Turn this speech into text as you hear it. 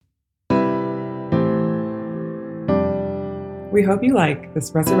We hope you like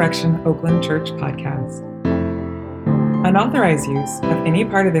this Resurrection Oakland Church podcast. Unauthorized use of any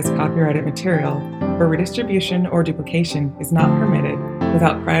part of this copyrighted material for redistribution or duplication is not permitted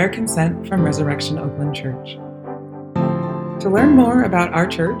without prior consent from Resurrection Oakland Church. To learn more about our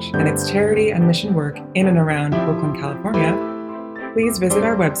church and its charity and mission work in and around Oakland, California, please visit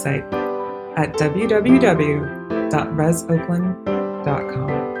our website at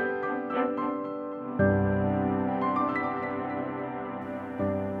www.resoakland.com.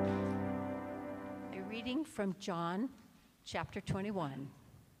 From John chapter 21.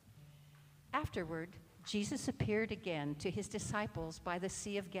 Afterward, Jesus appeared again to his disciples by the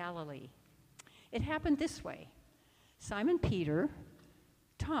Sea of Galilee. It happened this way. Simon Peter,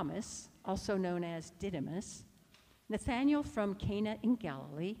 Thomas, also known as Didymus, Nathanael from Cana in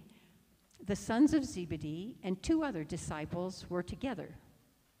Galilee, the sons of Zebedee, and two other disciples were together.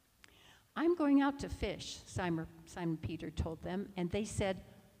 "I'm going out to fish," Simon Peter told them, and they said,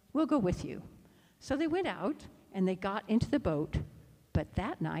 "We'll go with you." So they went out, and they got into the boat, but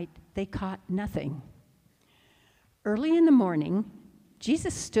that night they caught nothing. Early in the morning,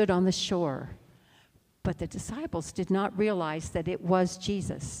 Jesus stood on the shore, but the disciples did not realize that it was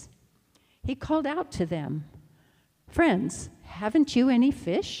Jesus. He called out to them, "Friends, haven't you any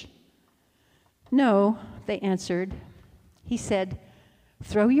fish?" "No," they answered. He said,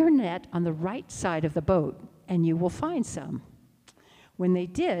 "Throw your net on the right side of the boat, and you will find some." When they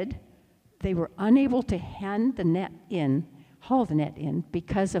did, they were unable to haul the net in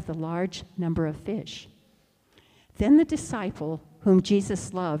because of the large number of fish. Then the disciple whom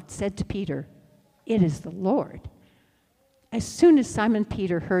Jesus loved said to Peter, "It is the Lord." As soon as Simon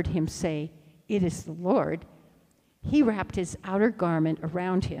Peter heard him say, "It is the Lord," he wrapped his outer garment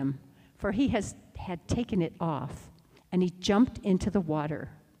around him, for he had taken it off, and he jumped into the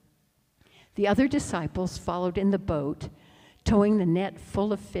water. The other disciples followed in the boat, towing the net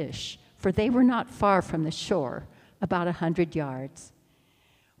full of fish, for they were not far from the shore, about 100 yards.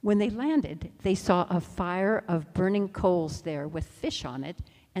 When they landed, they saw a fire of burning coals there with fish on it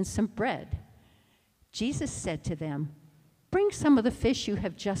and some bread. Jesus said to them, "Bring some of the fish you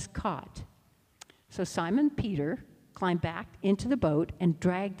have just caught." So Simon Peter climbed back into the boat and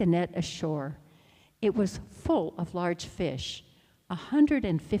dragged the net ashore. It was full of large fish,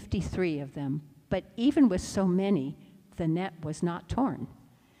 153 of them, but even with so many, the net was not torn.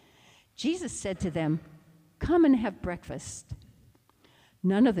 Jesus said to them, "Come and have breakfast."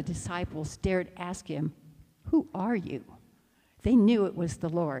 None of the disciples dared ask him, "Who are you?" They knew it was the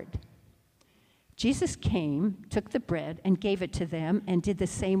Lord. Jesus came, took the bread, and gave it to them, and did the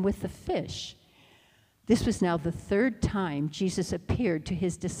same with the fish. This was now the third time Jesus appeared to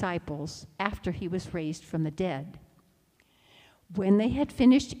his disciples after he was raised from the dead. When they had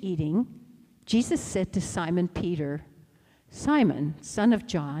finished eating, Jesus said to Simon Peter, "Simon, son of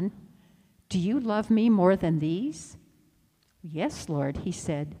John, do you love me more than these?" "Yes, Lord," he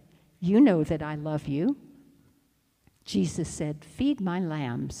said. "You know that I love you." Jesus said, "Feed my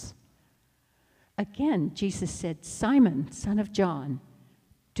lambs." Again, Jesus said, "Simon, son of John,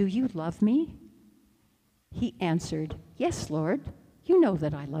 do you love me?" He answered, "Yes, Lord, you know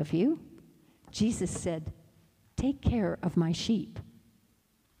that I love you." Jesus said, "Take care of my sheep."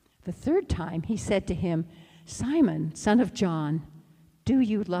 The third time he said to him, "Simon, son of John, do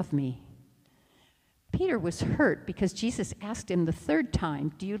you love me?" Peter was hurt because Jesus asked him the third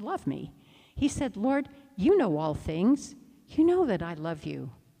time, "Do you love me?" He said, "Lord, you know all things. You know that I love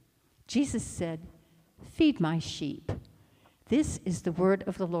you." Jesus said, "Feed my sheep." This is the word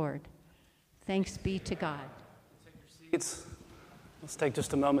of the Lord. Thanks be to God. Take your seats. Let's take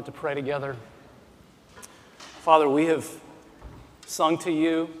just a moment to pray together. Father, we have sung to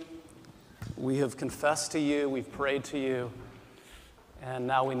you. We have confessed to you. We've prayed to you. And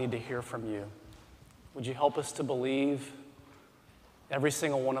now we need to hear from you. Would you help us to believe, every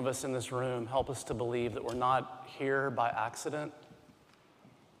single one of us in this room, help us to believe that we're not here by accident,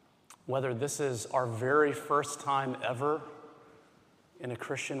 whether this is our very first time ever in a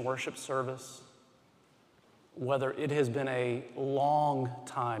Christian worship service, whether it has been a long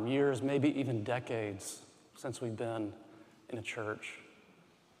time, years, maybe even decades, since we've been in a church.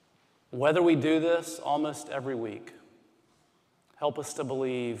 Whether we do this almost every week, help us to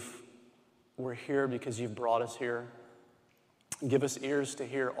believe we're here because you've brought us here. Give us ears to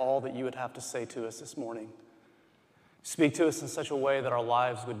hear all that you would have to say to us this morning. Speak to us in such a way that our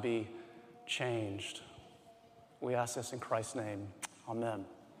lives would be changed. We ask this in Christ's name. Amen.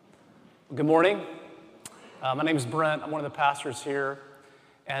 Good morning. My name is Brent. I'm one of the pastors here.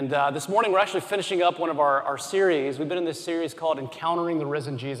 And this morning we're actually finishing up one of our series. We've been in this series called Encountering the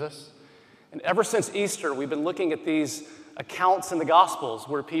Risen Jesus. And ever since Easter, we've been looking at these accounts in the Gospels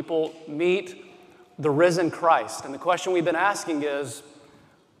where people meet the risen Christ. And the question we've been asking is,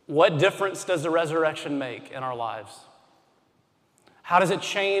 what difference does the resurrection make in our lives? How does it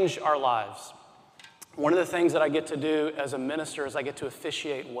change our lives? One of the things that I get to do as a minister is I get to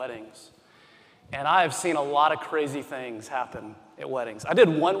officiate weddings. And I have seen a lot of crazy things happen at weddings. I did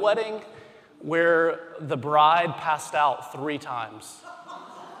one wedding where the bride passed out 3 times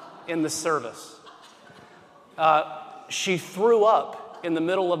in the service. She threw up in the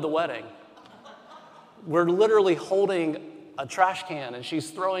middle of the wedding. We're literally holding a trash can and she's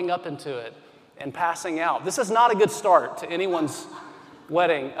throwing up into it and passing out. This is not a good start to anyone's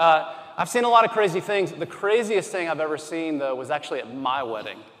wedding. I've seen a lot of crazy things. The craziest thing I've ever seen, though, was actually at my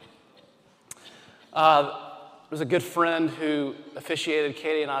wedding. There was a good friend who officiated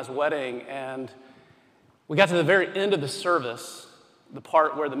Katie and I's wedding, and we got to the very end of the service, the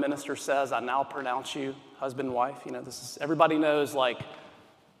part where the minister says, "I now pronounce you husband and wife." You know, this is, everybody knows, like,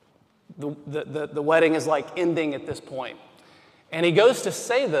 the wedding is like ending at this point. And he goes to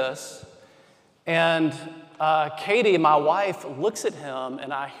say this, and Katie, my wife, looks at him,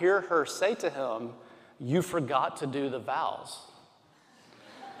 and I hear her say to him, "You forgot to do the vows."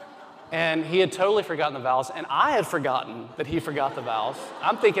 And he had totally forgotten the vows, and I had forgotten that he forgot the vows.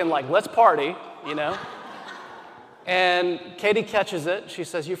 I'm thinking, like, let's party, you know? And Katie catches it. She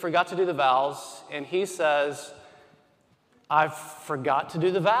says, "You forgot to do the vows." And he says, "I forgot to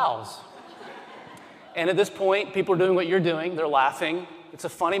do the vows." And at this point, people are doing what you're doing. They're laughing. It's a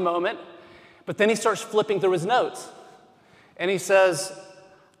funny moment. But then he starts flipping through his notes. And he says,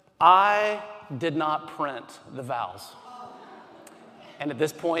 "I did not print the vows." And at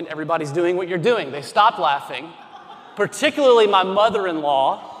this point, everybody's doing what you're doing. They stopped laughing, particularly my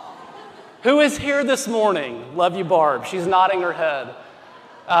mother-in-law, who is here this morning. Love you, Barb. She's nodding her head.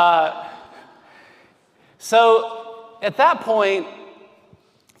 So at that point,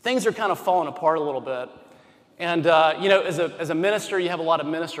 things are kind of falling apart a little bit. And, you know, as a minister, you have a lot of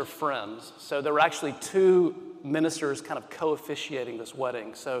minister friends. So there were actually 2 ministers kind of co-officiating this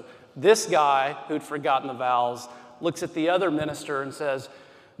wedding. So this guy who'd forgotten the vows looks at the other minister and says,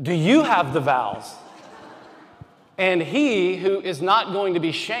 "Do you have the vows?" And he, who is not going to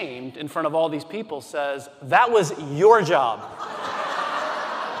be shamed in front of all these people, says, "That was your job."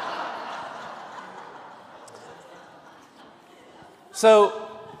 So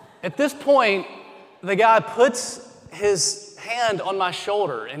at this point, the guy puts his hand on my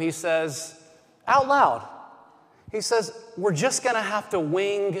shoulder and he says, out loud, he says, "We're just going to have to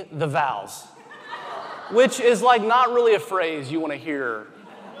wing the vows," which is like not really a phrase you want to hear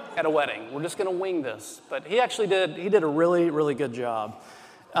at a wedding. We're just going to wing this. But he actually did a really, really good job.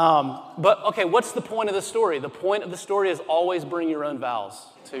 But okay, what's the point of the story? The point of the story is always bring your own vows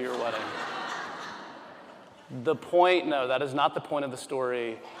to your wedding. No, that is not the point of the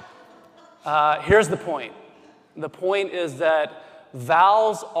story. Here's the point. The point is that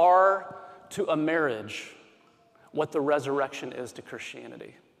vows are to a marriage what the resurrection is to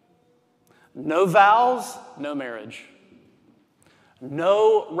Christianity. No vows, no marriage.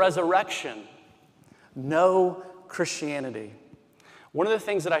 No resurrection, no Christianity. One of the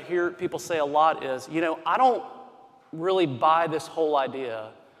things that I hear people say a lot is, you know, I don't really buy this whole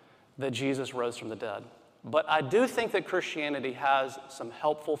idea that Jesus rose from the dead. But I do think that Christianity has some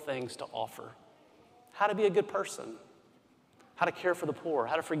helpful things to offer. How to be a good person, how to care for the poor,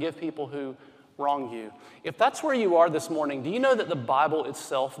 how to forgive people who wrong you. If that's where you are this morning, do you know that the Bible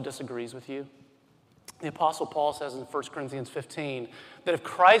itself disagrees with you? The Apostle Paul says in 1 Corinthians 15 that if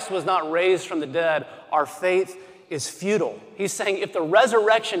Christ was not raised from the dead, our faith is futile. He's saying if the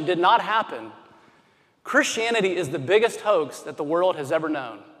resurrection did not happen, Christianity is the biggest hoax that the world has ever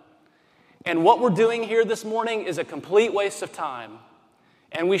known. And what we're doing here this morning is a complete waste of time.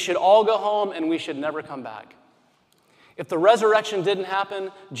 And we should all go home and we should never come back. If the resurrection didn't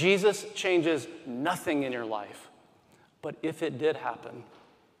happen, Jesus changes nothing in your life. But if it did happen,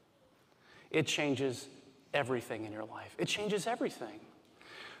 it changes everything in your life. It changes everything.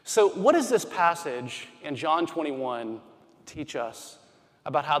 So what does this passage in John 21 teach us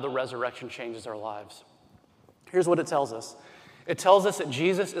about how the resurrection changes our lives? Here's what it tells us. It tells us that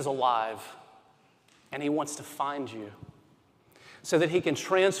Jesus is alive and he wants to find you so that he can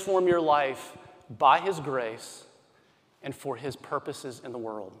transform your life by his grace and for his purposes in the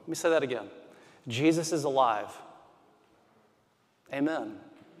world. Let me say that again. Jesus is alive. Amen.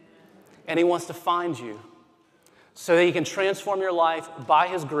 And he wants to find you so that he can transform your life by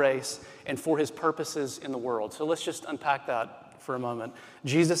his grace and for his purposes in the world. So let's just unpack that for a moment.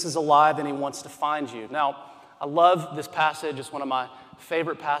 Jesus is alive and he wants to find you. Now, I love this passage. It's one of my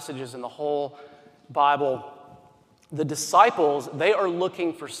favorite passages in the whole Bible. The disciples, they are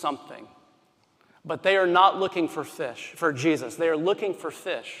looking for something, but they are not looking for Jesus. They are looking for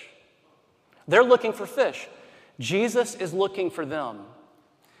fish. They're looking for fish. Jesus is looking for them.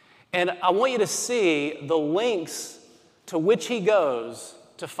 And I want you to see the lengths to which he goes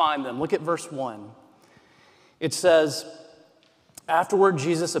to find them. Look at verse 1. It says, "Afterward,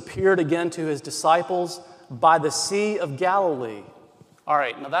 Jesus appeared again to his disciples by the Sea of Galilee." All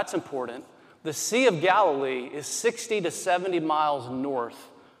right, now that's important. The Sea of Galilee is 60 to 70 miles north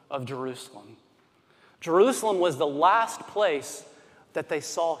of Jerusalem. Jerusalem was the last place that they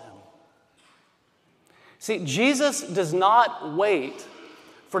saw him. See, Jesus does not wait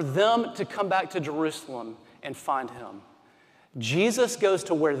for them to come back to Jerusalem and find him. Jesus goes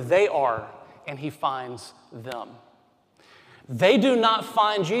to where they are and he finds them. They do not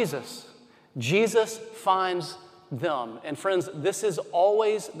find Jesus. Jesus finds them. And friends, this is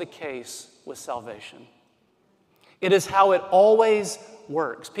always the case with salvation. It is how it always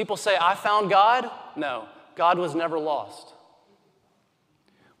works. People say, "I found God." No, God was never lost.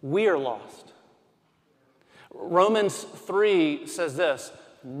 We are lost. Romans 3 says this,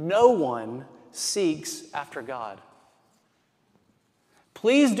 "No one seeks after God."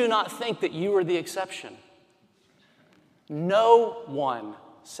 Please do not think that you are the exception. No one,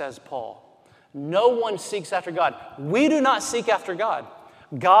 says Paul. No one seeks after God. We do not seek after God.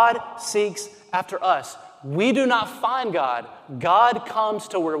 God seeks after us. We do not find God. God comes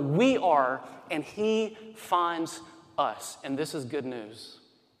to where we are, and he finds us. And this is good news.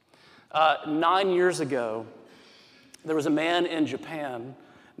 9 years ago, there was a man in Japan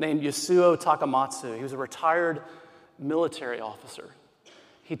named Yasuo Takamatsu. He was a retired military officer.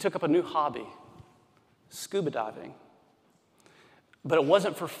 He took up a new hobby, scuba diving. But it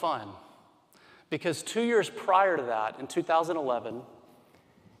wasn't for fun, because 2 years prior to that, in 2011,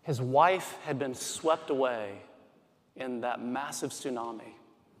 his wife had been swept away in that massive tsunami.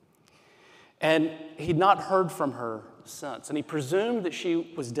 And he'd not heard from her since, and he presumed that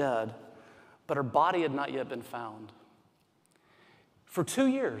she was dead, but her body had not yet been found. For 2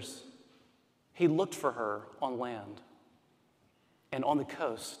 years, he looked for her on land and on the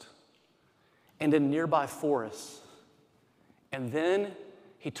coast and in nearby forests. And then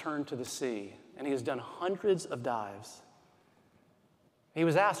he turned to the sea, and he has done hundreds of dives. He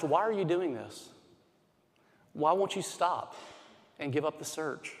was asked, "Why are you doing this? Why won't you stop and give up the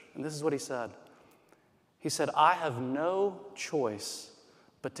search?" And this is what he said. He said, "I have no choice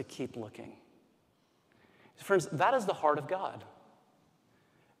but to keep looking." Friends, that is the heart of God.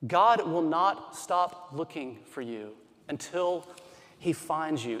 God will not stop looking for you until he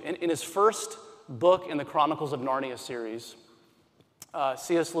finds you. In his first book in the Chronicles of Narnia series,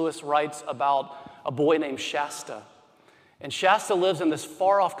 C.S. Lewis writes about a boy named Shasta. And Shasta lives in this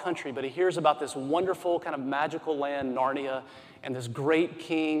far-off country, but he hears about this wonderful kind of magical land, Narnia, and this great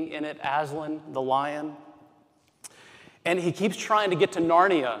king in it, Aslan, the lion. And he keeps trying to get to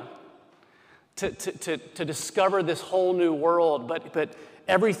Narnia to discover this whole new world, but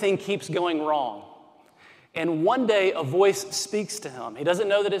everything keeps going wrong. And one day, a voice speaks to him. He doesn't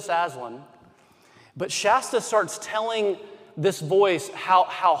know that it's Aslan, but Shasta starts telling this voice how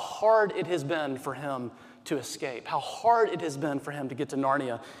hard it has been for him to escape, how hard it has been for him to get to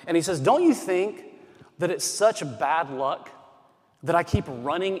Narnia. And he says, "Don't you think that it's such bad luck that I keep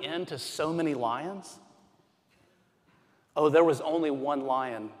running into so many lions?" "Oh, there was only one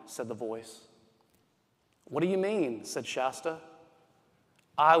lion," said the voice. "What do you mean?" said Shasta.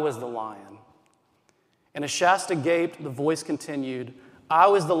 "I was the lion." And as Shasta gaped, the voice continued, "I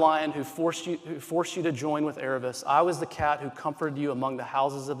was the lion who forced you to join with Erebus. I was the cat who comforted you among the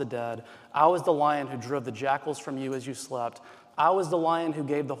houses of the dead. I was the lion who drove the jackals from you as you slept. I was the lion who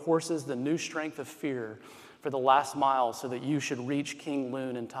gave the horses the new strength of fear for the last mile so that you should reach King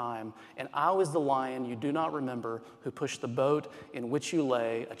Loon in time. And I was the lion you do not remember who pushed the boat in which you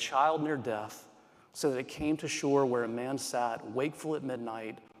lay, a child near death, so that it came to shore where a man sat, wakeful at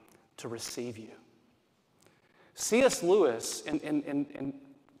midnight, to receive you." C.S. Lewis, in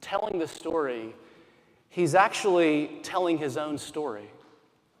telling this story, he's actually telling his own story,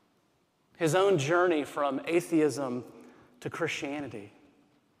 his own journey from atheism to Christianity,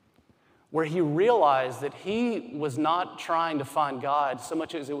 where he realized that he was not trying to find God so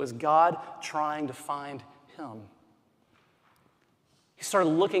much as it was God trying to find him. He started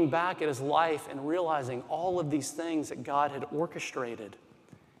looking back at his life and realizing all of these things that God had orchestrated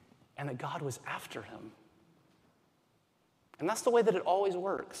and that God was after him. And that's the way that it always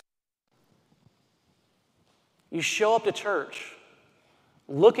works. You show up to church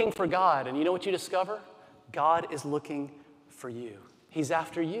looking for God, and you know what you discover? God is looking for you. He's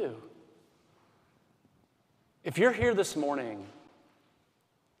after you. If you're here this morning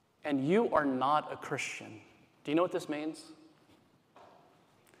and you are not a Christian, do you know what this means?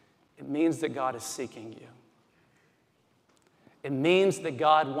 It means that God is seeking you. It means that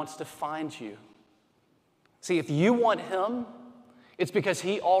God wants to find you. See, if you want him, it's because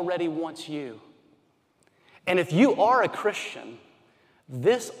he already wants you. And if you are a Christian,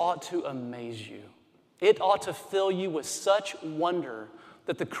 this ought to amaze you. It ought to fill you with such wonder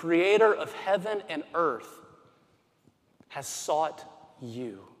that the creator of heaven and earth has sought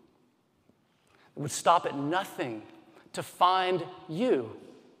you. It would stop at nothing to find you.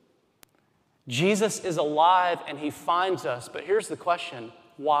 Jesus is alive and he finds us, but here's the question,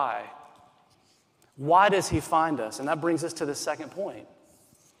 why? Why does he find us? And that brings us to the second point.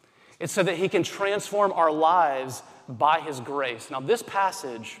 It's so that he can transform our lives by his grace. Now, this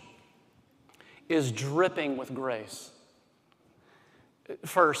passage is dripping with grace.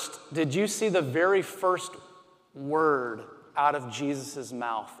 First, did you see the very first word out of Jesus'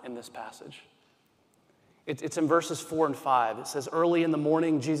 mouth in this passage? It's in verses 4 and 5. It says, early in the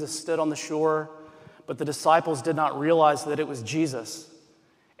morning, Jesus stood on the shore, but the disciples did not realize that it was Jesus.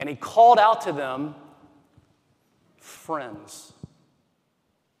 And he called out to them, friends.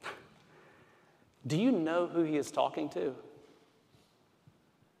 Do you know who he is talking to?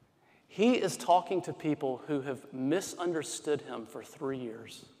 He is talking to people who have misunderstood him for 3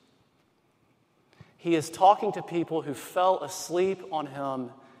 years. He is talking to people who fell asleep on him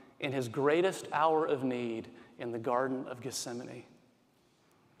in his greatest hour of need in the Garden of Gethsemane.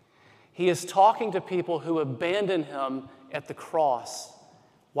 He is talking to people who abandoned him at the cross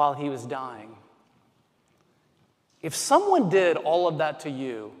while he was dying. If someone did all of that to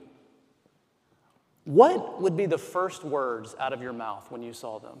you, what would be the first words out of your mouth when you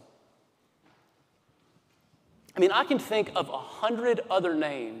saw them? I mean, I can think of 100 other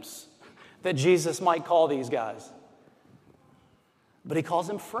names that Jesus might call these guys. But he calls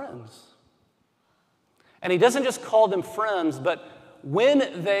them friends. And he doesn't just call them friends, but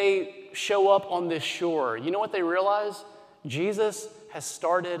when they show up on this shore, you know what they realize? Jesus has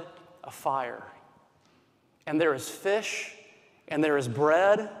started a fire. And there is fish, and there is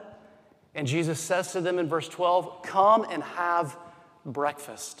bread. And Jesus says to them in verse 12, come and have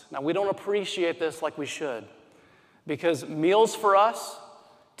breakfast. Now, we don't appreciate this like we should, because meals for us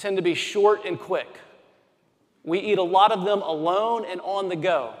tend to be short and quick. We eat a lot of them alone and on the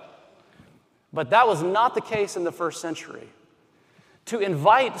go. But that was not the case in the first century. To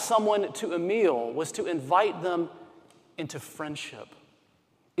invite someone to a meal was to invite them into friendship.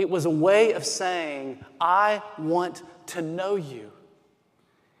 It was a way of saying, I want to know you.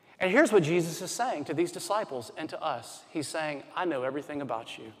 And here's what Jesus is saying to these disciples and to us. He's saying, I know everything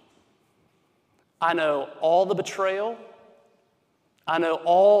about you. I know all the betrayal. I know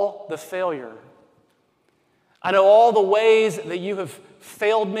all the failure. I know all the ways that you have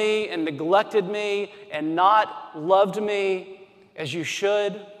failed me and neglected me and not loved me as you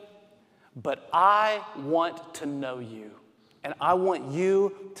should. But I want to know you. And I want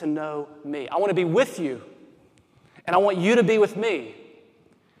you to know me. I want to be with you. And I want you to be with me.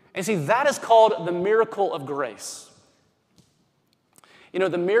 And see, that is called the miracle of grace. You know,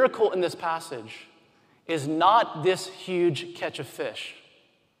 the miracle in this passage is not this huge catch of fish.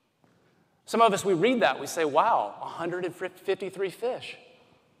 Some of us, we read that, we say, wow, 153 fish.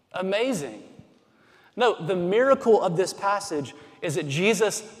 Amazing. No, the miracle of this passage is that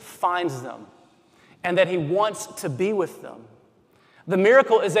Jesus finds them and that he wants to be with them. The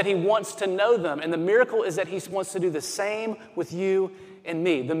miracle is that he wants to know them, and the miracle is that he wants to do the same with you and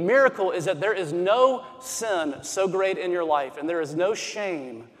me. The miracle is that there is no sin so great in your life, and there is no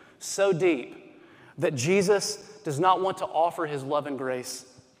shame so deep that Jesus does not want to offer his love and grace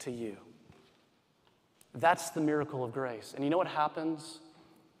to you. That's the miracle of grace. And you know what happens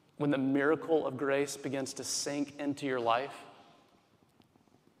when the miracle of grace begins to sink into your life?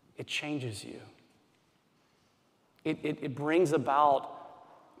 It changes you. It brings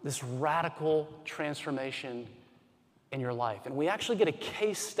about this radical transformation in your life. And we actually get a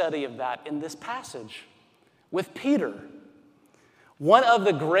case study of that in this passage with Peter. One of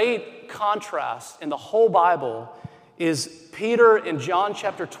the great contrasts in the whole Bible is Peter in John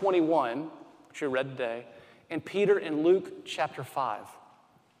chapter 21, which we read today, and Peter in Luke chapter 5.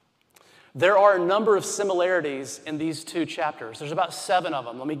 There are a number of similarities in these two chapters. There's about 7 of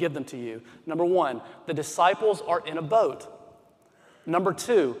them. Let me give them to you. Number 1, the disciples are in a boat. Number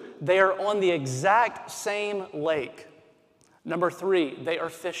 2, they are on the exact same lake. Number 3, they are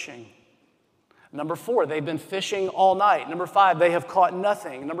fishing. Number 4, they've been fishing all night. Number 5, they have caught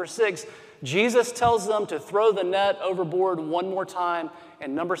nothing. Number 6, Jesus tells them to throw the net overboard one more time.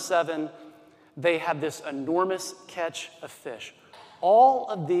 And number 7, they have this enormous catch of fish. All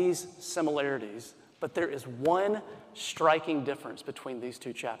of these similarities, but there is one striking difference between these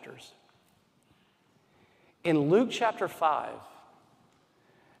two chapters. In Luke chapter 5,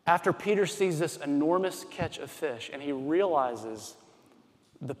 after Peter sees this enormous catch of fish and he realizes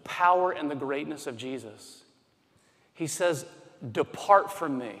the power and the greatness of Jesus, he says, "Depart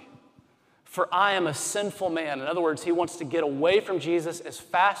from me, for I am a sinful man." In other words, he wants to get away from Jesus as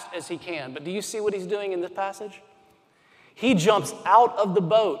fast as he can. But do you see what he's doing in this passage? He jumps out of the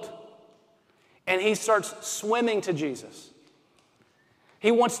boat and he starts swimming to Jesus.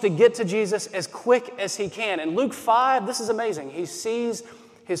 He wants to get to Jesus as quick as he can. In Luke 5, this is amazing. He sees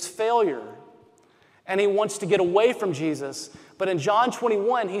his failure and he wants to get away from Jesus. But in John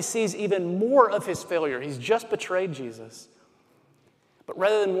 21, he sees even more of his failure. He's just betrayed Jesus. But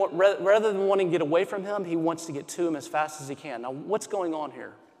rather than wanting to get away from him, he wants to get to him as fast as he can. Now, what's going on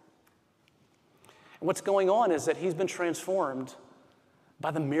here? And what's going on is that he's been transformed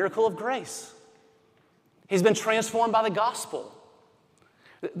by the miracle of grace. He's been transformed by the gospel.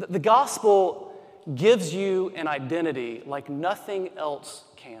 The gospel gives you an identity like nothing else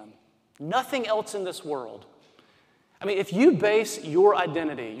can. Nothing else in this world. I mean, if you base your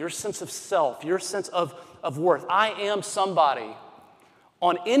identity, your sense of self, your sense of worth, I am somebody,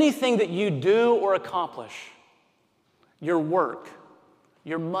 on anything that you do or accomplish, your work,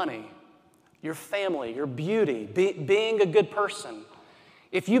 your money, your family, your beauty, being a good person,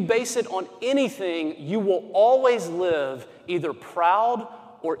 if you base it on anything, you will always live either proud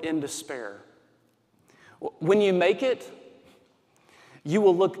or in despair. When you make it, you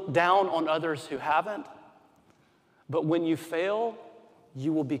will look down on others who haven't, but when you fail,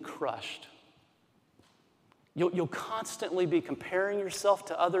 you will be crushed. You'll constantly be comparing yourself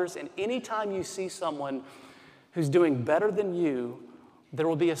to others, and anytime you see someone who's doing better than you, there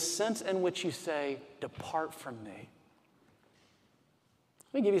will be a sense in which you say, "Depart from me."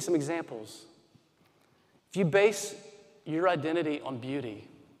 Let me give you some examples. If you base your identity on beauty,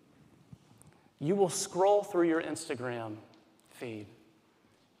 you will scroll through your Instagram feed,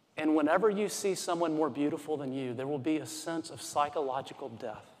 and whenever you see someone more beautiful than you, there will be a sense of psychological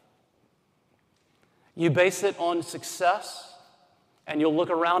death. You base it on success, and you'll look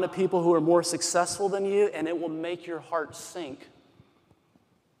around at people who are more successful than you, and it will make your heart sink.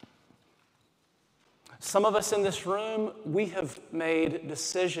 Some of us in this room, we have made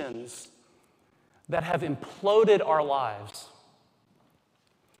decisions that have imploded our lives.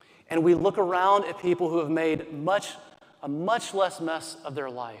 And we look around at people who have made a much less mess of their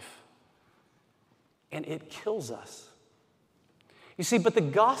life, and it kills us. You see, but the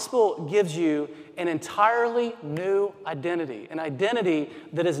gospel gives you an entirely new identity, an identity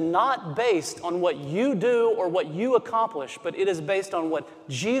that is not based on what you do or what you accomplish, but it is based on what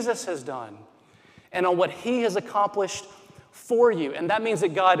Jesus has done and on what he has accomplished for you. And that means that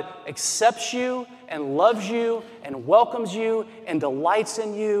God accepts you and loves you and welcomes you and delights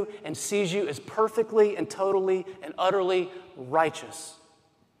in you and sees you as perfectly and totally and utterly righteous.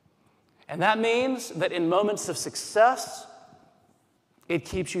 And that means that in moments of success, it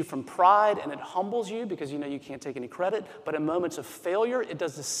keeps you from pride and it humbles you because you know you can't take any credit. But in moments of failure, it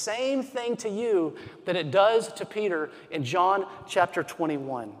does the same thing to you that it does to Peter in John chapter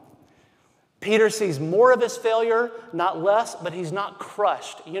 21. Peter sees more of his failure, not less, but he's not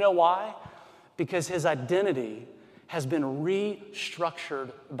crushed. You know why? Because his identity has been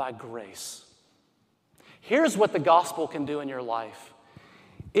restructured by grace. Here's what the gospel can do in your life.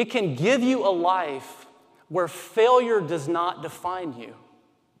 It can give you a life where failure does not define you.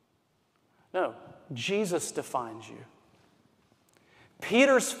 No, Jesus defines you.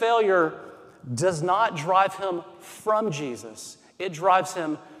 Peter's failure does not drive him from Jesus. It drives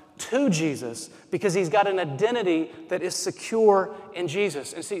him to Jesus because he's got an identity that is secure in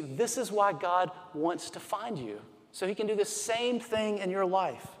Jesus. And see, this is why God wants to find you, so he can do the same thing in your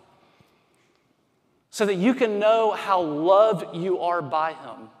life, so that you can know how loved you are by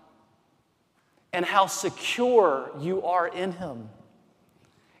him and how secure you are in him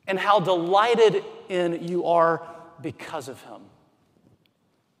and how delighted in you are because of him.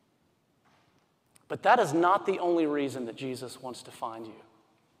 But that is not the only reason that Jesus wants to find you.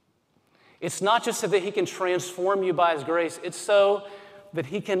 It's not just so that he can transform you by his grace. It's so that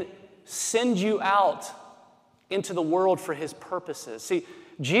he can send you out into the world for his purposes. See,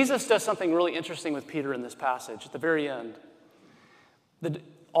 Jesus does something really interesting with Peter in this passage at the very end.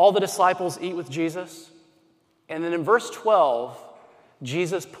 All the disciples eat with Jesus. And then in verse 12,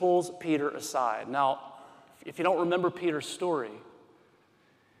 Jesus pulls Peter aside. Now, if you don't remember Peter's story,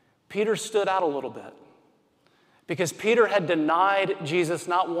 Peter stood out a little bit because Peter had denied Jesus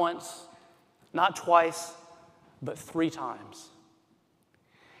not once, not twice, but 3 times.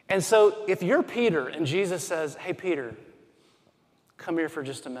 And so if you're Peter and Jesus says, hey, Peter, come here for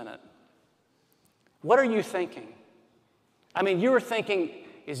just a minute, what are you thinking? I mean, you were thinking,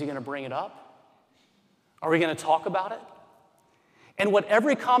 is he going to bring it up? Are we going to talk about it? And what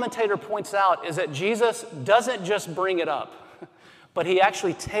every commentator points out is that Jesus doesn't just bring it up, but he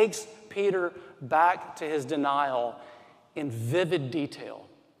actually takes Peter back to his denial in vivid detail.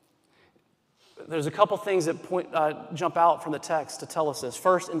 There's a couple things that jump out from the text to tell us this.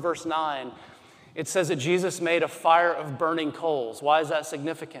 First, in verse 9, it says that Jesus made a fire of burning coals. Why is that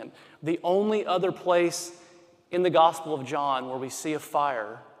significant? The only other place in the Gospel of John where we see a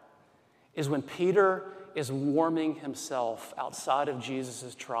fire is when Peter is warming himself outside of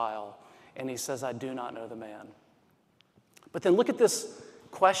Jesus' trial, and he says, I do not know the man. But then look at this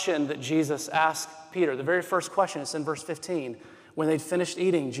question that Jesus asked Peter. The very first question, it's in verse 15. When they'd finished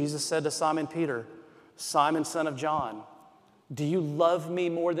eating, Jesus said to Simon Peter, Simon, son of John, do you love me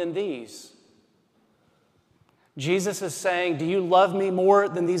more than these? Jesus is saying, do you love me more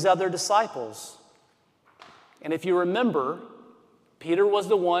than these other disciples? And if you remember, Peter was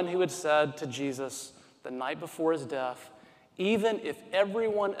the one who had said to Jesus the night before his death, even if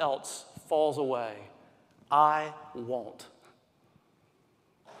everyone else falls away, I won't.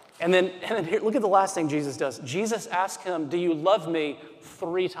 And then here, look at the last thing Jesus does. Jesus asks him, do you love me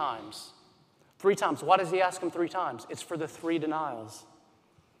 3 times? 3 times. Why does he ask him 3 times? It's for the 3 denials.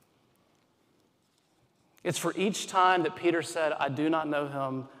 It's for each time that Peter said, I do not know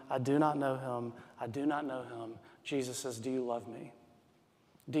him, I do not know him, I do not know him. Jesus says, do you love me?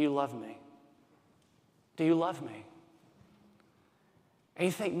 Do you love me? Do you love me? And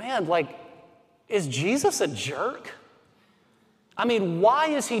you think, man, like, is Jesus a jerk? I mean, why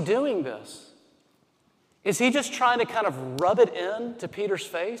is he doing this? Is he just trying to kind of rub it in to Peter's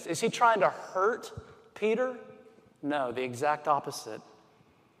face? Is he trying to hurt Peter? No, the exact opposite.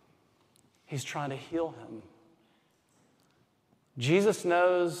 He's trying to heal him. Jesus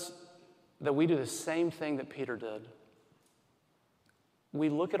knows that we do the same thing that Peter did. We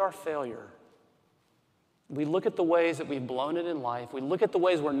look at our failure. We look at the ways that we've blown it in life. We look at the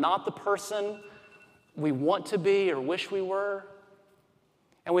ways we're not the person we want to be or wish we were.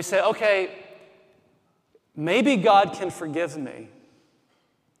 And we say, okay, maybe God can forgive me,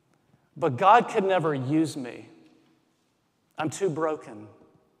 but God could never use me. I'm too broken.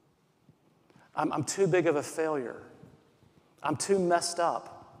 I'm too big of a failure. I'm too messed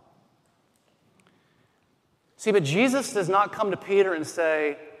up. See, but Jesus does not come to Peter and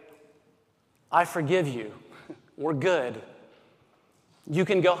say, I forgive you. We're good. You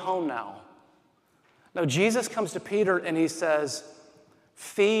can go home now. No, Jesus comes to Peter and he says,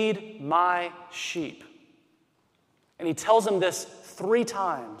 feed my sheep. And he tells him this 3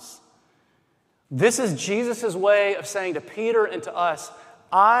 times. This is Jesus' way of saying to Peter and to us,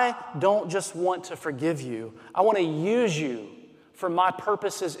 I don't just want to forgive you. I want to use you for my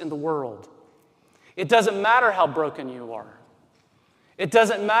purposes in the world. It doesn't matter how broken you are. It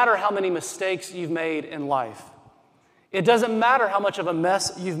doesn't matter how many mistakes you've made in life. It doesn't matter how much of a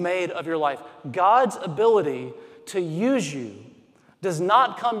mess you've made of your life. God's ability to use you does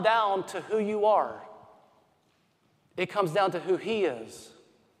not come down to who you are. It comes down to who He is.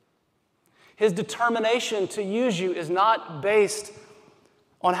 His determination to use you is not based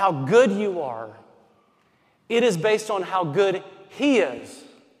on how good you are. It is based on how good He is.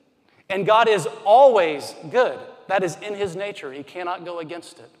 And God is always good. That is in His nature. He cannot go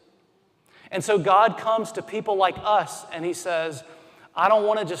against it. And so God comes to people like us and He says, I don't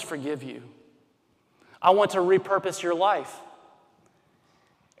want to just forgive you. I want to repurpose your life.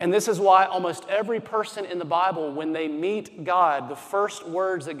 And this is why almost every person in the Bible, when they meet God, the first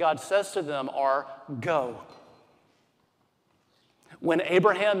words that God says to them are, go. When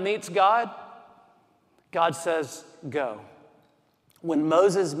Abraham meets God, God says, go. When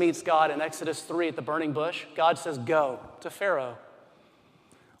Moses meets God in Exodus 3 at the burning bush, God says, go to Pharaoh.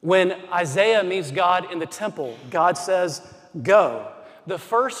 When Isaiah meets God in the temple, God says, go. The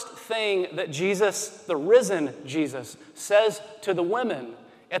first thing that Jesus, the risen Jesus, says to the women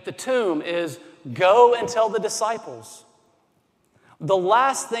at the tomb is, go and tell the disciples. The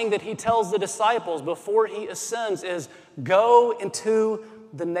last thing that He tells the disciples before He ascends is, go into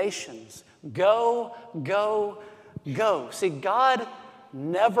the nations. Go, go, go. See, God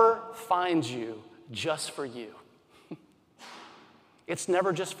never finds you just for you. It's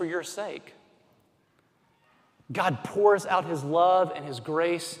never just for your sake. God pours out his love and his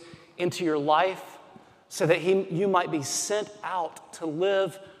grace into your life so that you might be sent out to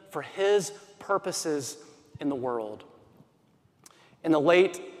live for his purposes in the world. In the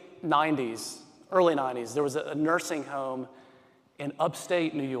late 90s, early 90s, there was a nursing home in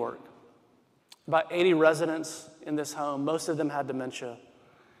upstate New York. About 80 residents in this home. Most of them had dementia.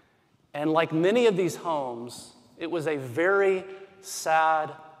 And like many of these homes, it was a very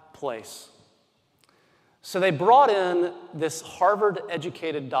sad place. So they brought in this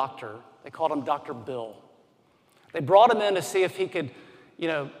Harvard-educated doctor. They called him Dr. Bill. They brought him in to see if he could,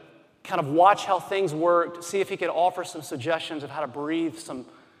 kind of watch how things worked, see if he could offer some suggestions of how to breathe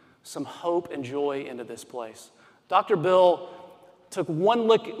some hope and joy into this place. Dr. Bill took one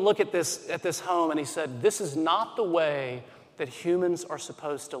look at this home, and he said, this is not the way that humans are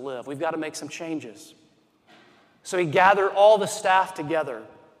supposed to live. We've got to make some changes. So he gathered all the staff together.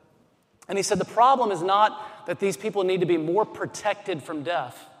 And he said, the problem is not that these people need to be more protected from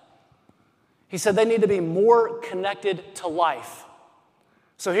death. He said they need to be more connected to life.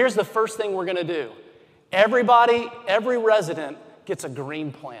 So here's the first thing we're going to do. Every resident gets a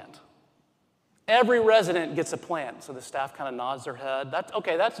green plant. Every resident gets a plant. So the staff kind of nods their head. That's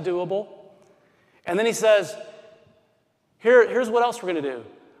doable. And then he says, here's what else we're going to do.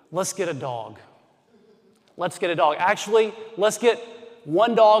 Let's get a dog. Let's get a dog. Actually, let's get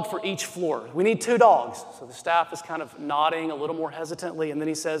one dog for each floor. We need 2 dogs. So the staff is kind of nodding a little more hesitantly. And then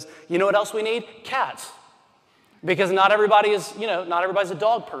he says, you know what else we need? Cats. Because not everybody's a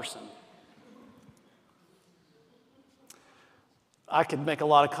dog person. I could make a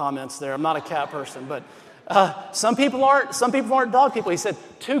lot of comments there. I'm not a cat person, but some people aren't dog people. He said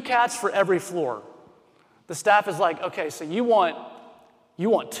 2 cats for every floor. The staff is like, okay, so you want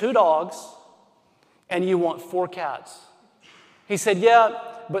 2 dogs and you want 4 cats. He said, yeah,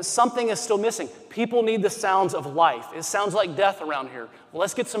 but something is still missing. People need the sounds of life. It sounds like death around here. Well,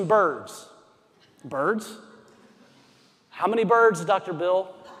 let's get some birds. Birds? How many birds, Dr.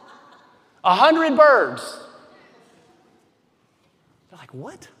 Bill? 100 birds. They're like,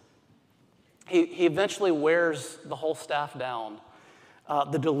 what? He eventually wears the whole staff down.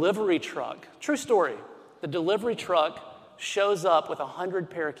 The delivery truck, true story, the delivery truck shows up with 100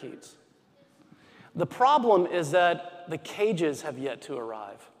 parakeets. The problem is that the cages have yet to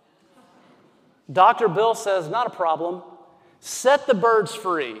arrive. Dr. Bill says, not a problem. Set the birds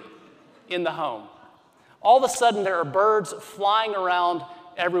free in the home. All of a sudden, there are birds flying around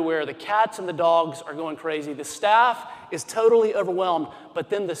everywhere. The cats and the dogs are going crazy. The staff is totally overwhelmed. But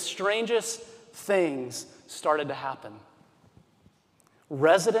then the strangest things started to happen.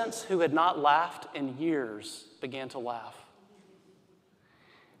 Residents who had not laughed in years began to laugh.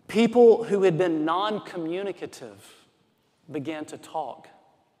 People who had been non-communicative began to talk.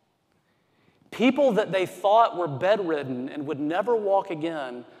 People that they thought were bedridden and would never walk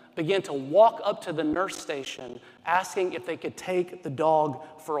again began to walk up to the nurse station asking if they could take the dog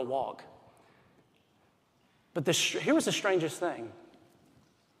for a walk. But here was the strangest thing.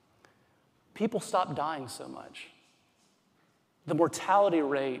 People stopped dying so much. The mortality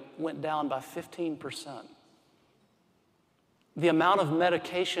rate went down by 15%. The amount of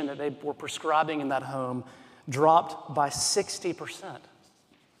medication that they were prescribing in that home dropped by 60%.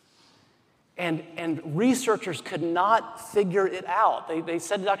 And researchers could not figure it out. They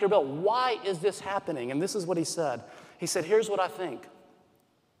said to Dr. Bill, why is this happening? And this is what he said. He said, here's what I think.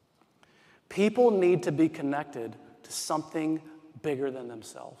 People need to be connected to something bigger than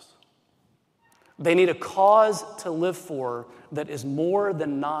themselves. They need a cause to live for that is more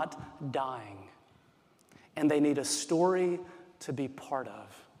than not dying. And they need a story to be part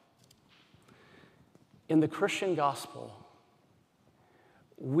of. In the Christian gospel,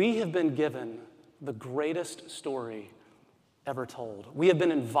 we have been given the greatest story ever told. We have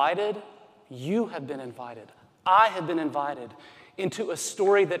been invited, you have been invited, I have been invited into a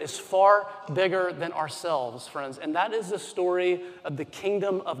story that is far bigger than ourselves, friends, and that is the story of the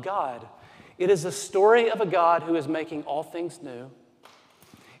kingdom of God. It is the story of a God who is making all things new.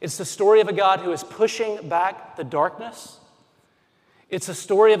 It's the story of a God who is pushing back the darkness. It's a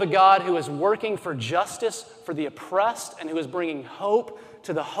story of a God who is working for justice for the oppressed and who is bringing hope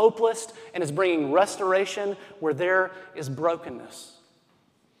to the hopeless and is bringing restoration where there is brokenness.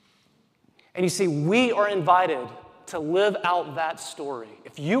 And you see, we are invited to live out that story.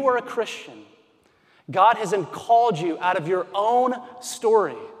 If you are a Christian, God has called you out of your own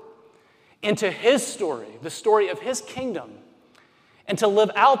story into His story, the story of His kingdom, and to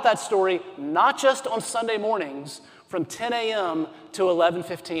live out that story not just on Sunday mornings from 10 a.m. to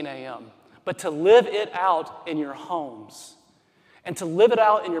 11:15 a.m., but to live it out in your homes and to live it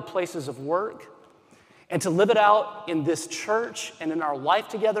out in your places of work and to live it out in this church and in our life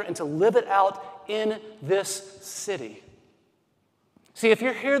together, and to live it out in this city. See, if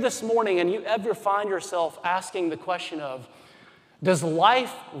you're here this morning and you ever find yourself asking the question of, does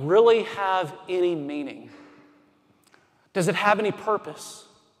life really have any meaning? Does it have any purpose?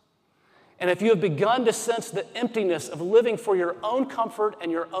 And if you have begun to sense the emptiness of living for your own comfort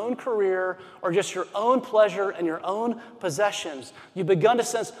and your own career, or just your own pleasure and your own possessions, you've begun to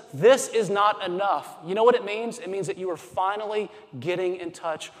sense this is not enough. You know what it means? It means that you are finally getting in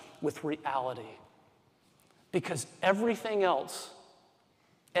touch with reality. Because everything else,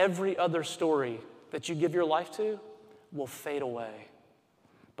 every other story that you give your life to will fade away.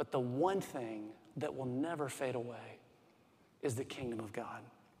 But the one thing that will never fade away is the kingdom of God.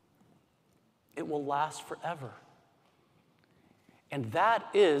 It will last forever. And that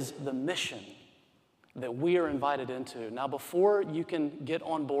is the mission that we are invited into. Now, before you can get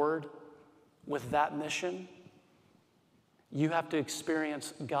on board with that mission, you have to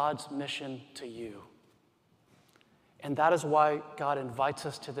experience God's mission to you. And that is why God invites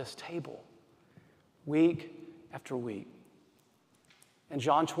us to this table week after week. In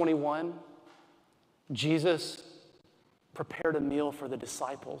John 21, Jesus prepared a meal for the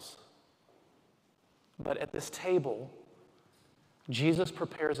disciples. But at this table, Jesus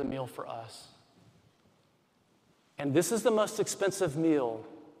prepares a meal for us. And this is the most expensive meal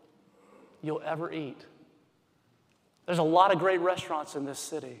you'll ever eat. There's a lot of great restaurants in this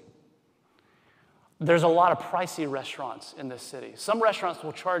city. There's a lot of pricey restaurants in this city. Some restaurants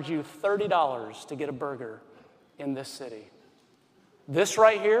will charge you $30 to get a burger in this city. This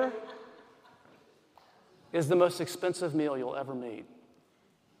right here is the most expensive meal you'll ever meet.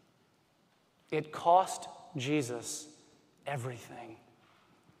 It cost Jesus everything.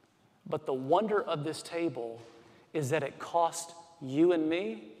 But the wonder of this table is that it cost you and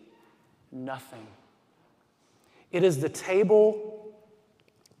me nothing. It is the table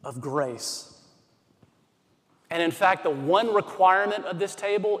of grace. And in fact, the one requirement of this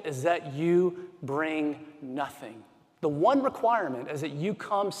table is that you bring nothing. The one requirement is that you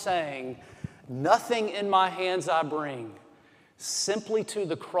come saying, nothing in my hands I bring. Simply to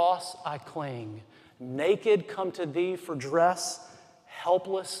the cross I cling. Naked come to thee for dress.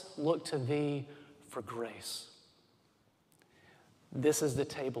 Helpless look to thee for grace. This is the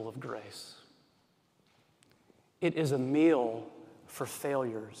table of grace. It is a meal for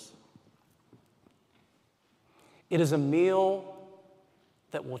failures. It is a meal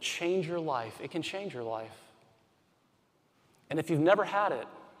that will change your life. It can change your life. And if you've never had it,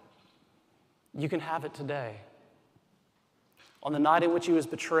 you can have it today. On the night in which he was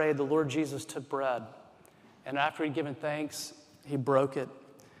betrayed, the Lord Jesus took bread, and after he'd given thanks, he broke it,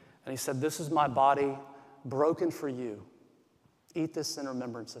 and he said, "This is my body broken for you. Eat this in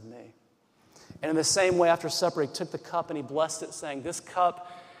remembrance of me." And in the same way, after supper, he took the cup and he blessed it, saying, "This cup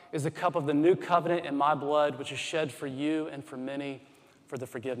is the cup of the new covenant in my blood, which is shed for you and for many for the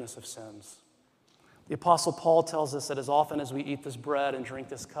forgiveness of sins." The Apostle Paul tells us that as often as we eat this bread and drink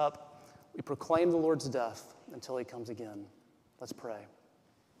this cup, we proclaim the Lord's death until he comes again. Let's pray.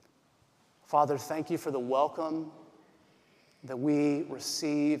 Father, thank you for the welcome that we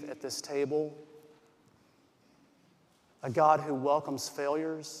receive at this table. A God who welcomes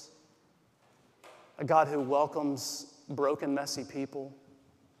failures. A God who welcomes broken, messy people.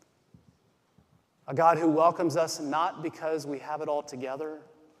 A God who welcomes us not because we have it all together,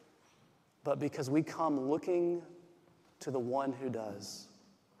 but because we come looking to the one who does,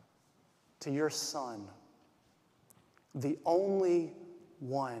 to your Son, the only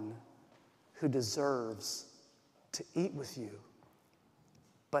one who deserves to eat with you,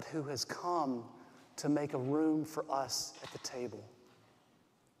 but who has come to make a room for us at the table.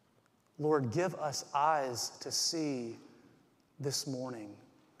 Lord, give us eyes to see this morning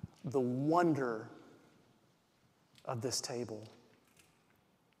the wonder of this table.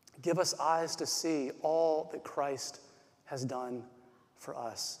 Give us eyes to see all that Christ has done for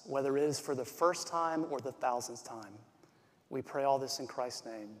us, whether it is for the first time or the 1000th time. We pray all this in Christ's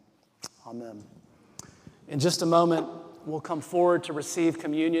name. Amen. In just a moment, we'll come forward to receive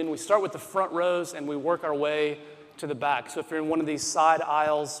communion. We start with the front rows and we work our way to the back. So if you're in one of these side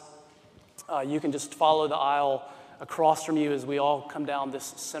aisles, you can just follow the aisle across from you as we all come down this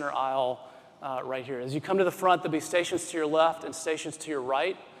center aisle right here. As you come to the front, there'll be stations to your left and stations to your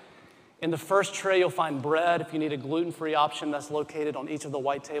right. In the first tray, you'll find bread. If you need a gluten-free option, that's located on each of the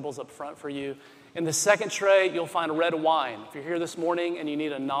white tables up front for you. In the second tray, you'll find red wine. If you're here this morning and you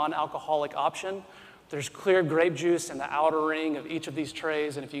need a non-alcoholic option, there's clear grape juice in the outer ring of each of these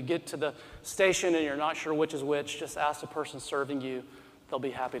trays. And if you get to the station and you're not sure which is which, just ask the person serving you. They'll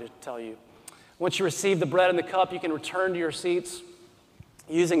be happy to tell you. Once you receive the bread and the cup, you can return to your seats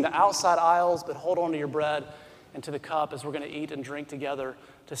using the outside aisles, but hold on to your bread and to the cup as we're going to eat and drink together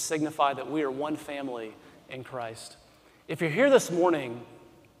to signify that we are one family in Christ. If you're here this morning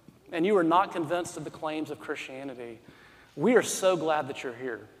and you are not convinced of the claims of Christianity, we are so glad that you're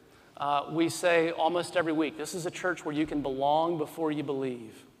here. We say almost every week, this is a church where you can belong before you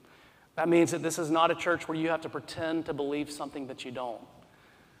believe. That means that this is not a church where you have to pretend to believe something that you don't.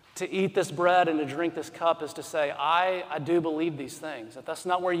 To eat this bread and to drink this cup is to say, I do believe these things. If that's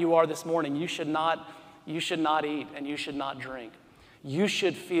not where you are this morning, you should not eat and you should not drink. You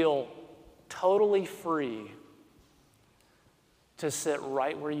should feel totally free to sit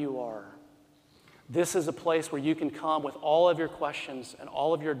right where you are. This is a place where you can come with all of your questions and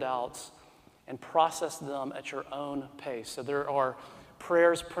all of your doubts and process them at your own pace. So there are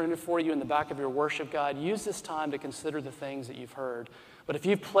prayers printed for you in the back of your worship guide. Use this time to consider the things that you've heard. But if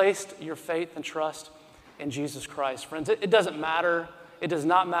you've placed your faith and trust in Jesus Christ, friends, it doesn't matter. It does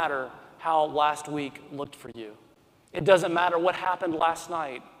not matter how last week looked for you. It doesn't matter what happened last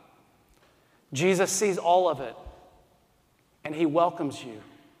night. Jesus sees all of it, and he welcomes you,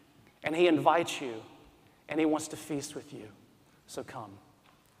 and he invites you, and he wants to feast with you. So come.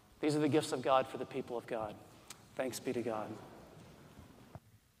 These are the gifts of God for the people of God. Thanks be to God.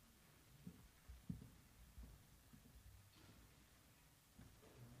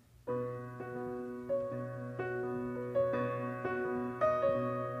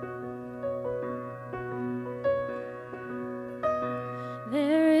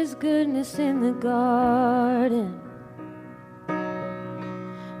 There is goodness in the garden.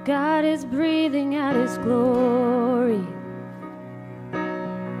 God is breathing out his glory.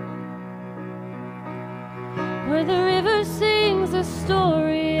 Where the river sings a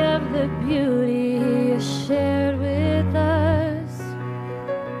story of the beauty he has shared with us.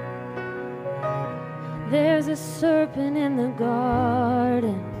 There's a serpent in the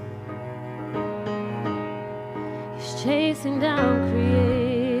garden. He's chasing down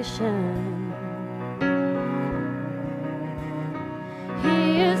creation.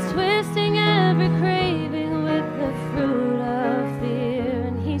 He is twisting every craving with the fruit of fear,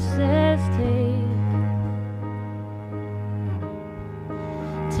 and he says, take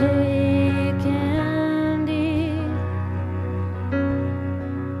and eat.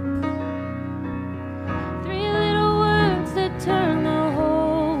 3 little words that turn the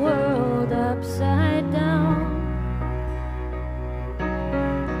whole world upside down.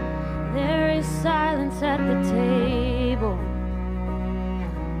 There is silence at the table.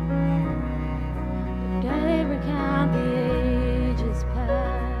 They recount the ages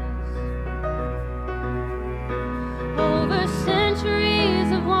past. Over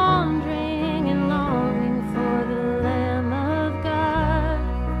centuries of wandering and longing for the Lamb of God.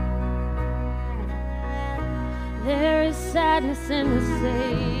 There is sadness in the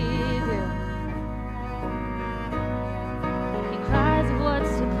Savior. He cries of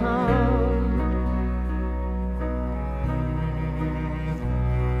what's to come.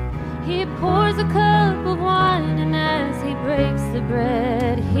 He pours a cup of wine, and as he breaks the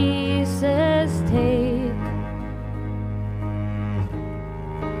bread, he says, take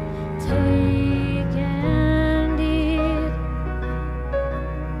and eat.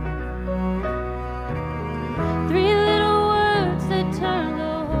 3 little words that turn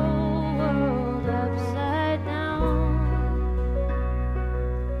the whole world upside down.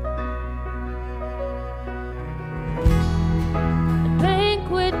 The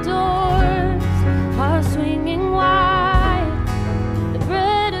banquet doors are swinging wide. The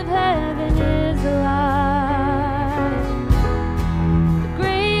bread of heaven is alive. The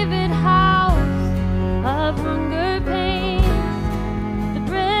graved house of hunger pains. The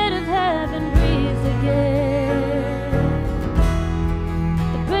bread of heaven breathes again.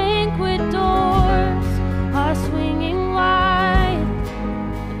 The banquet doors are swinging wide.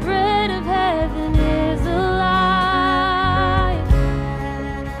 The bread of heaven is alive.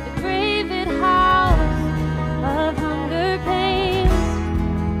 The graved house of hunger pains.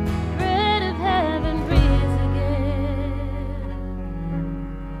 The bread of heaven breathes again.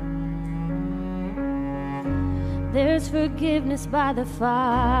 There's forgiveness by the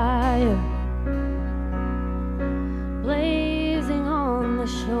fire, blazing on the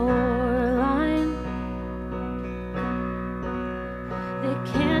shoreline. They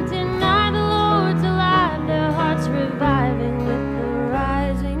can't deny the Lord's alive, their hearts reviving with the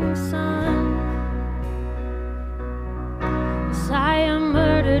rising sun. Messiah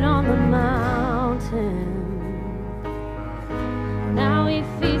murdered on the mountain. Now he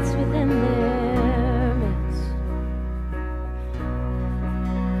feeds within their midst.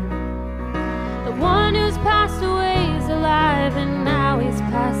 The one who's passed away is alive, and now he's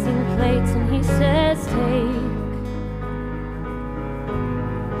passing plates, and he says,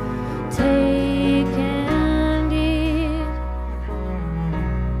 take and eat.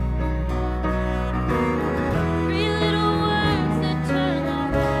 Three little words that turn the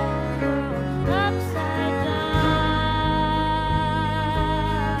whole world upside down.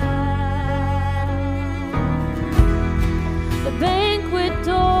 The banquet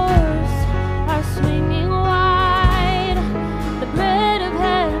doors are swinging wide. The bread of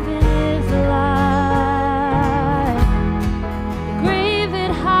heaven is alive. The grave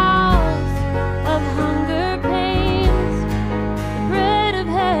it house of hunger pains. The bread of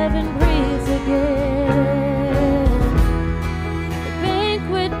heaven breathes again. The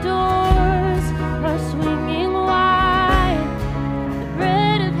banquet doors are swinging wide. The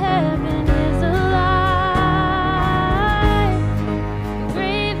bread of heaven is alive. The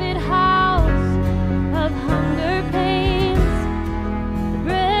grave it house of hunger pains. The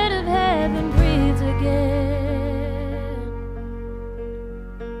bread of heaven breathes again.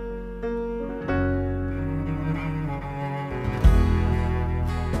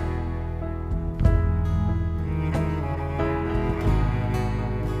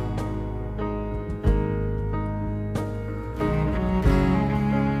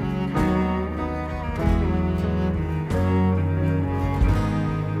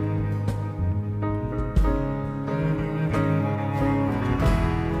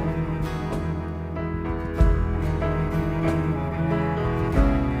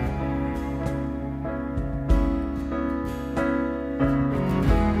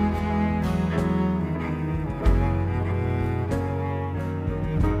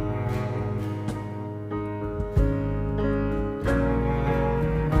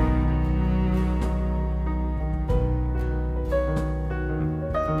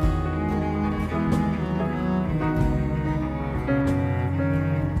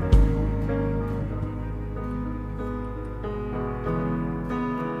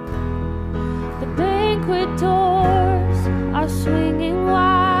 The banquet doors are swinging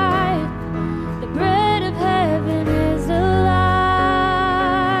wide. The bread of heaven is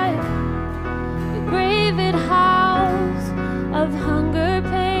alive. The grave it house of hunger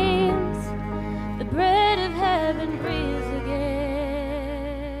pains. The bread of heaven breathes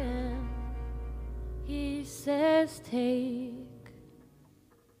again. He says,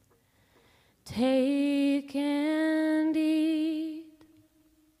 take and eat.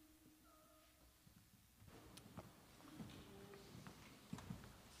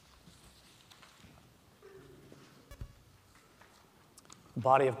 The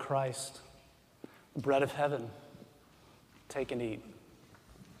body of Christ, the bread of heaven. Take and eat.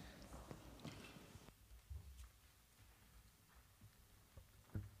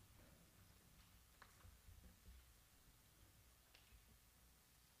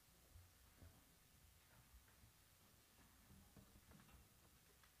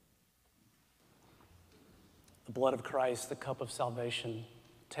 The blood of Christ, the cup of salvation.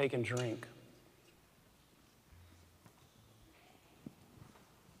 Take and drink.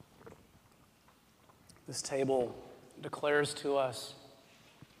 This table declares to us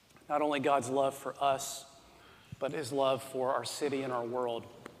not only God's love for us, but his love for our city and our world.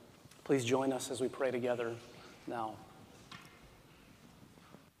 Please join us as we pray together now.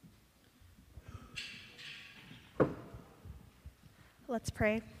 Let's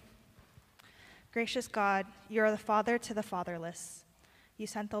pray. Gracious God, you are the father to the fatherless. You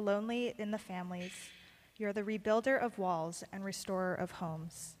sent the lonely in the families. You are the rebuilder of walls and restorer of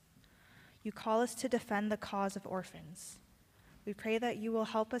homes. You call us to defend the cause of orphans. We pray that you will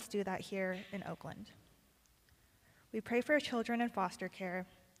help us do that here in Oakland. We pray for children in foster care.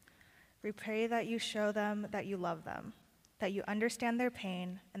 We pray that you show them that you love them, that you understand their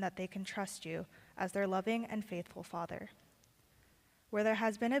pain, and that they can trust you as their loving and faithful father. Where there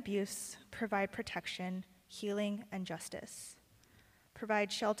has been abuse, provide protection, healing, and justice.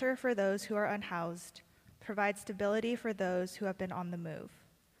 Provide shelter for those who are unhoused. Provide stability for those who have been on the move.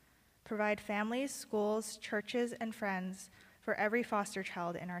 Provide families, schools, churches, and friends for every foster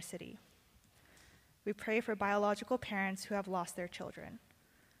child in our city. We pray for biological parents who have lost their children.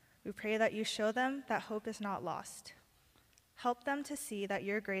 We pray that you show them that hope is not lost. Help them to see that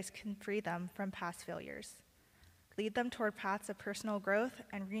your grace can free them from past failures. Lead them toward paths of personal growth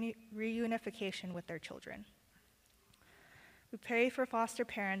and reunification with their children. We pray for foster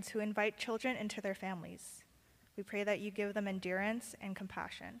parents who invite children into their families. We pray that you give them endurance and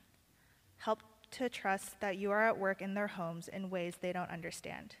compassion. Help to trust that you are at work in their homes in ways they don't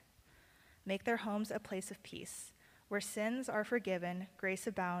understand. Make their homes a place of peace, Where sins are forgiven, grace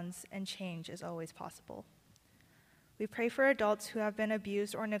abounds, and change is always possible. We pray for adults who have been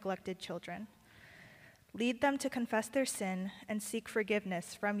abused or neglected children. Lead them to confess their sin and seek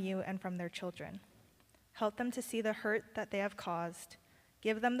forgiveness from you and from their children. Help them to see the hurt that they have caused.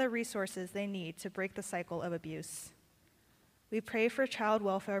 Give them the resources they need to break the cycle of abuse. We pray for child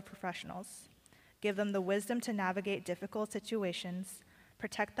welfare professionals. Give them the wisdom to navigate difficult situations,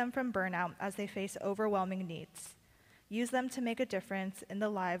 protect them from burnout as they face overwhelming needs. Use them to make a difference in the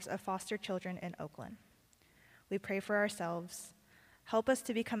lives of foster children in Oakland. We pray for ourselves. Help us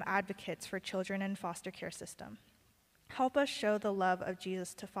to become advocates for children in foster care system. Help us show the love of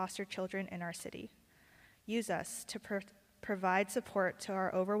Jesus to foster children in our city. Use us to provide support to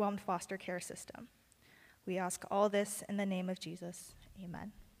our overwhelmed foster care system. We ask all this in the name of Jesus.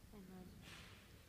 Amen.